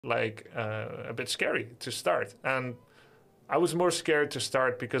like a bit scary to start. And I was more scared to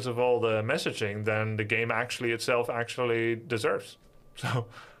start because of all the messaging than the game itself actually deserves. So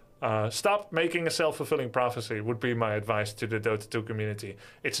stop making a self-fulfilling prophecy would be my advice to the Dota 2 community.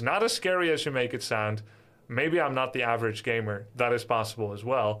 It's not as scary as you make it sound. Maybe I'm not the average gamer. That is possible as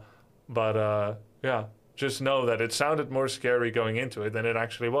well. But yeah, just know that it sounded more scary going into it than it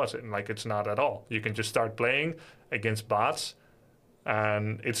actually was. And like, it's not at all. You can just start playing against bots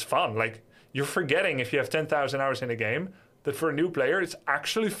and it's fun. Like, you're forgetting, if you have 10,000 hours in a game, that for a new player, it's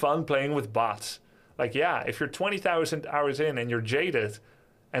actually fun playing with bots. Like, yeah, if you're 20,000 hours in and you're jaded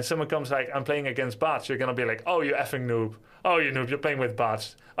and someone comes like, I'm playing against bots, you're going to be like, oh, you effing noob. Oh, you noob, you're playing with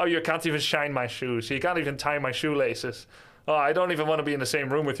bots. Oh, you can't even shine my shoes. You can't even tie my shoelaces. Oh, I don't even want to be in the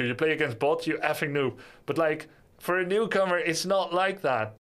same room with you. You play against bots, you effing noob. But like, for a newcomer, it's not like that.